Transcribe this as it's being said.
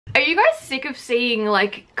Are you guys sick of seeing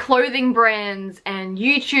like clothing brands and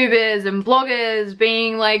YouTubers and bloggers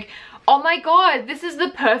being like, oh my god, this is the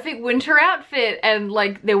perfect winter outfit, and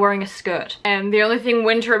like they're wearing a skirt and the only thing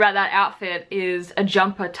winter about that outfit is a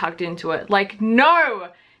jumper tucked into it? Like, no,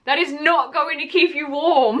 that is not going to keep you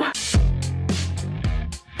warm.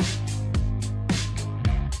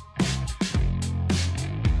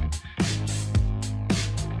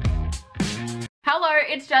 Hello,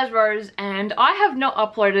 it's jazzmrose and I have not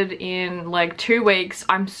uploaded in like 2 weeks.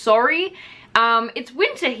 I'm sorry. It's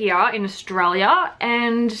winter here in Australia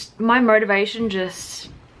and my motivation just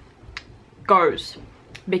goes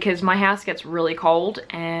because my house gets really cold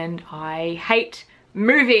and I hate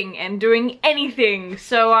moving and doing anything.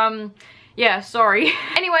 So yeah, sorry.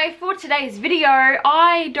 Anyway, for today's video,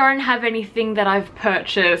 I don't have anything that I've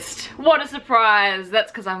purchased. What a surprise. That's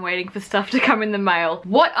because I'm waiting for stuff to come in the mail.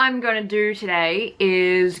 What I'm going to do today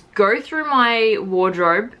is go through my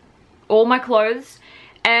wardrobe, all my clothes,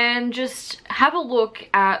 and just have a look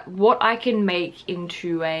at what I can make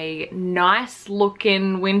into a nice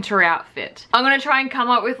looking winter outfit. I'm gonna try and come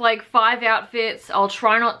up with like 5 outfits. I'll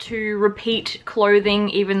try not to repeat clothing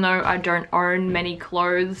even though I don't own many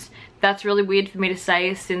clothes. That's really weird for me to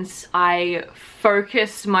say since I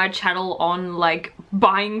focus my channel on like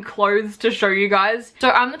buying clothes to show you guys. So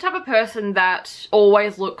I'm the type of person that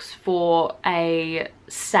always looks for a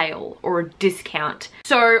sale or a discount.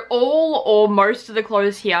 So all or most of the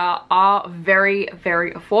clothes here are very,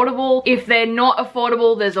 very affordable. If they're not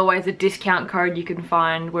affordable, there's always a discount code you can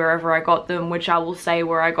find wherever I got them, which I will say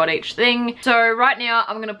where I got each thing. So right now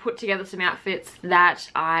I'm gonna put together some outfits that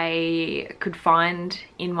I could find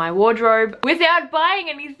in my wardrobe without buying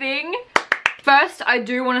anything. First, I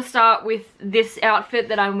do want to start with this outfit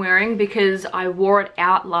that I'm wearing because I wore it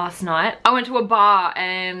out last night. I went to a bar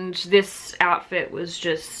and this outfit was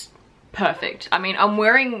just perfect. I mean, I'm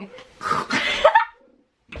wearing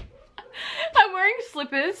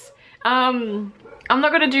slippers. I'm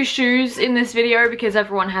not gonna do shoes in this video because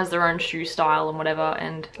everyone has their own shoe style and whatever,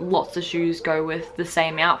 and lots of shoes go with the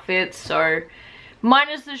same outfits. So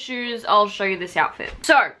minus the shoes, I'll show you this outfit.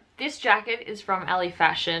 So this jacket is from Ali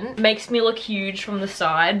Fashion. Makes me look huge from the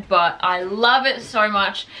side, but I love it so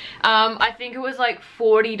much. I think it was like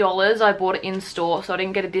 $40. I bought it in store, so I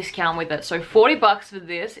didn't get a discount with it. So 40 bucks for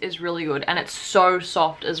this is really good, and it's so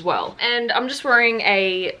soft as well. And I'm just wearing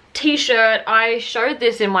a t-shirt. I showed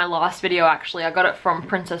this in my last video actually. I got it from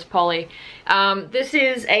Princess Polly. This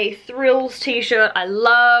is a Thrills t-shirt. I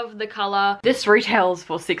love the color. This retails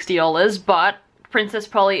for $60, but Princess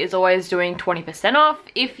Polly is always doing 20% off.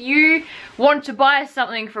 If you want to buy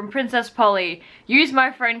something from Princess Polly, use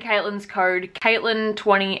my friend Caitlin's code,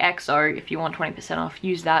 Caitlin20XO, if you want 20% off,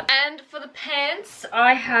 use that. And for the pants,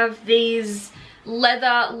 I have these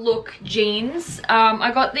leather look jeans.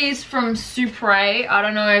 I got these from Supre. I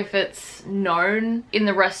don't know if it's known in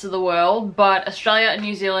the rest of the world, but Australia and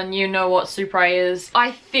New Zealand, you know what Supre is.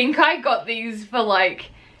 I think I got these for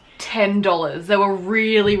like $10. They were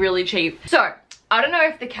really, really cheap. So I don't know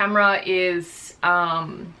if the camera is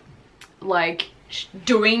like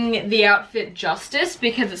doing the outfit justice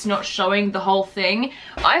because it's not showing the whole thing.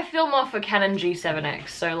 I film off a Canon G7X,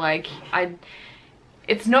 so like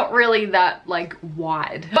it's not really that like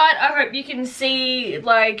wide. But I hope you can see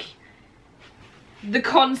like the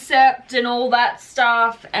concept and all that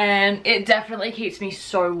stuff, and it definitely keeps me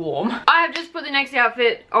so warm. I have just put the next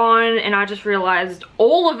outfit on and I just realized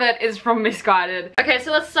all of it is from Missguided. Okay,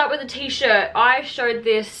 so let's start with the t-shirt. I showed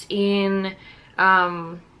this in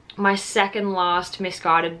my second last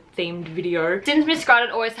Missguided themed video. Since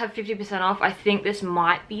Missguided always have 50% off, I think this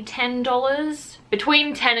might be $10,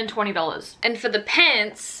 between $10 and $20. And for the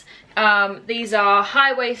pants, these are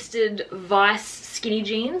high-waisted Vice skinny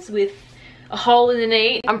jeans with a hole in the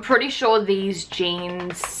knee. I'm pretty sure these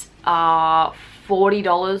jeans are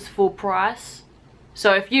 $40 full price.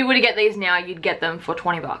 So if you were to get these now, you'd get them for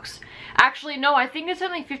 20 bucks. Actually, no, I think it's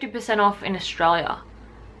only 50% off in Australia.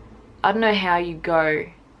 I don't know how you go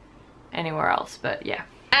anywhere else, but yeah.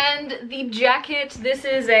 And the jacket, this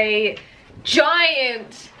is a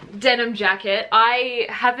giant denim jacket. I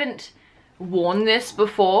haven't worn this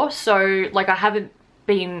before, so like I haven't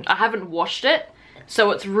washed it.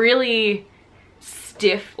 So it's really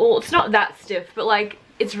stiff. Well, it's not that stiff, but like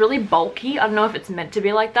it's really bulky. I don't know if it's meant to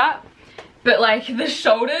be like that, but like the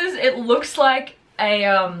shoulders, it looks like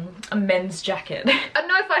a men's jacket. I don't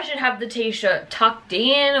know if I should have the t-shirt tucked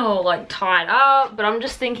in or like tied up, but I'm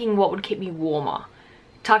just thinking what would keep me warmer.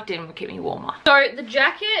 Tucked in would keep me warmer. So the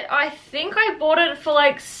jacket, I think I bought it for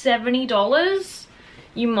like $70.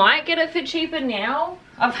 You might get it for cheaper now.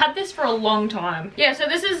 I've had this for a long time. Yeah, so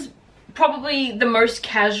this is probably the most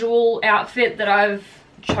casual outfit that I've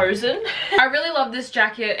chosen. I really love this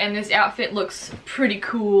jacket and this outfit looks pretty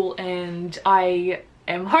cool and I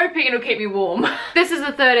am hoping it'll keep me warm. This is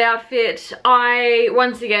the third outfit. I,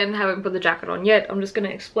 once again, haven't put the jacket on yet. I'm just gonna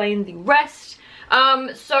explain the rest.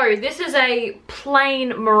 So this is a plain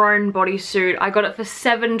maroon bodysuit. I got it for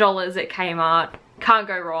 $7 at Kmart. Can't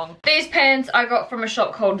go wrong. These pants I got from a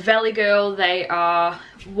shop called Valley Girl. They are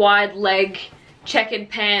wide leg checkered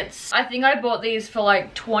pants. I think I bought these for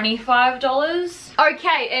like $25.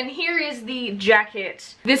 Okay, and here is the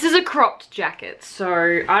jacket. This is a cropped jacket,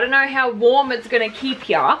 so I don't know how warm it's gonna keep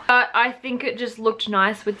ya, but I think it just looked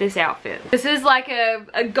nice with this outfit. This is like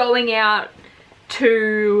a going out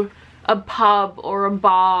to a pub or a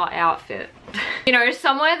bar outfit. You know,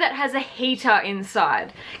 somewhere that has a heater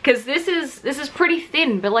inside, because this is pretty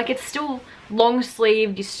thin, but like it's still long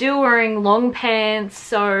sleeved, you're still wearing long pants,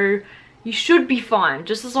 so you should be fine,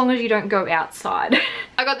 just as long as you don't go outside.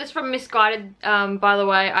 I got this from Misguided, by the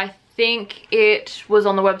way. I think it was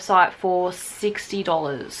on the website for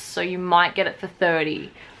 $60, so you might get it for $30.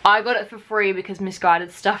 I got it for free because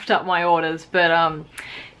Misguided stuffed up my orders, but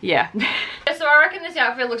yeah. So I reckon this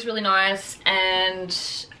outfit looks really nice,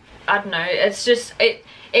 and I don't know, it's just,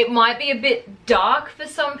 it might be a bit dark for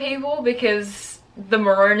some people because the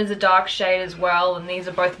maroon is a dark shade as well, and these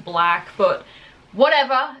are both black, but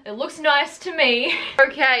whatever, it looks nice to me.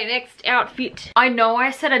 Okay, next outfit. I know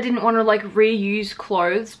I said I didn't want to like reuse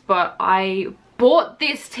clothes, but I bought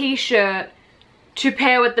this t-shirt to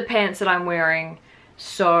pair with the pants that I'm wearing,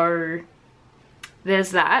 so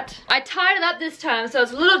there's that. I tied it up this time, so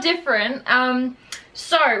it's a little different.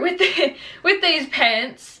 So with these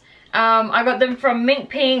pants, I got them from Mint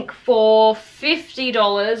Pink for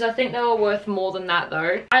 $50. I think they were worth more than that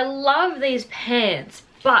though. I love these pants,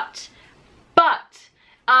 but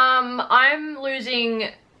I'm losing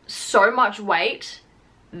so much weight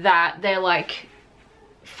that they're like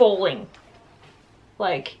falling.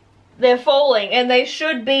 Like, they're falling and they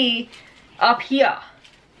should be up here,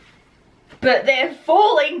 but they're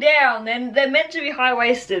falling down. And they're meant to be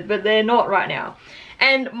high-waisted, but they're not right now.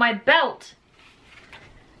 And my belt,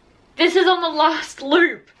 this is on the last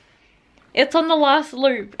loop. It's on the last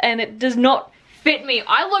loop and it does not fit me.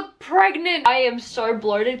 I look pregnant. I am so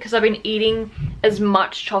bloated because I've been eating as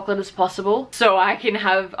much chocolate as possible so I can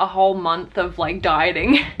have a whole month of like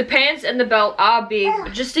dieting. The pants and the belt are big,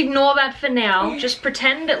 but just ignore that for now. Just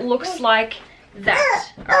pretend it looks like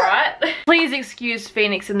that, alright? Please excuse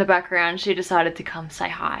Phoenix in the background. She decided to come say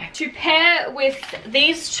hi. To pair with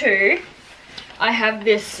these two, I have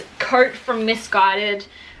this coat from Misguided.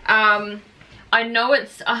 I know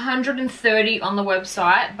it's $130 on the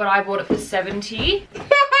website, but I bought it for $70.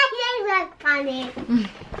 That's funny.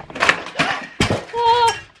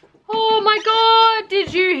 Oh my god,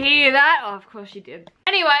 did you hear that? Oh, of course you did.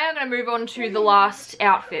 Anyway, I'm gonna move on to the last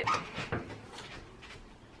outfit.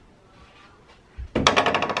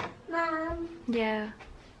 Mom. Yeah.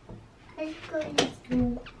 Let's go to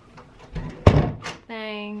school.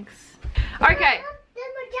 Thanks. Okay.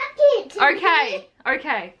 That's my jacket. Okay.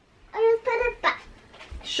 Okay. I just put it back.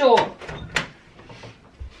 Sure.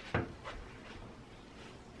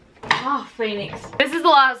 Oh, Phoenix. This is the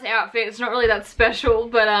last outfit. It's not really that special,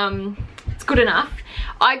 but it's good enough.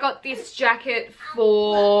 I got this jacket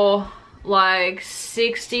for like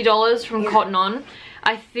 $60 from Cotton On.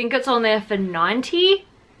 I think it's on there for $90.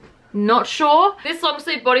 Not sure. This long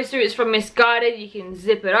sleeve bodysuit is from Misguided. You can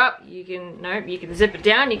zip it up, you can zip it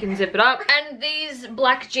down, you can zip it up. And these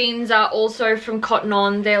black jeans are also from Cotton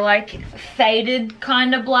On. They're like faded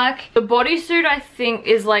kind of black. The bodysuit I think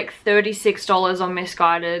is like $36 on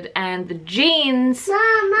Misguided, and the jeans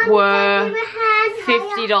were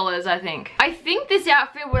 $50 I think. I think this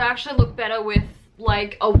outfit would actually look better with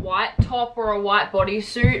like a white top or a white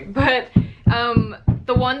bodysuit, but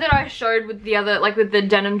the one that I showed with the other, like with the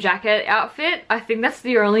denim jacket outfit, I think that's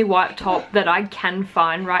the only white top that I can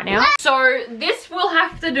find right now. So this will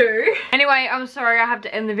have to do. Anyway, I'm sorry I have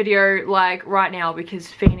to end the video like right now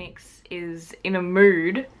because Phoenix is in a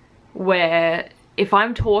mood where if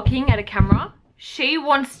I'm talking at a camera, she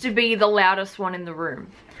wants to be the loudest one in the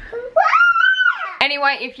room.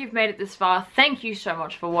 Anyway, if you've made it this far, thank you so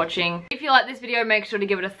much for watching. If you like this video, make sure to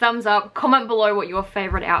give it a thumbs up. Comment below what your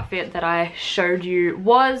favorite outfit that I showed you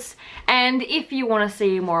was. And if you want to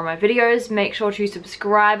see more of my videos, make sure to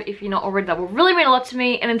subscribe if you're not already. That will really mean a lot to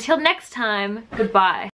me. And until next time, goodbye.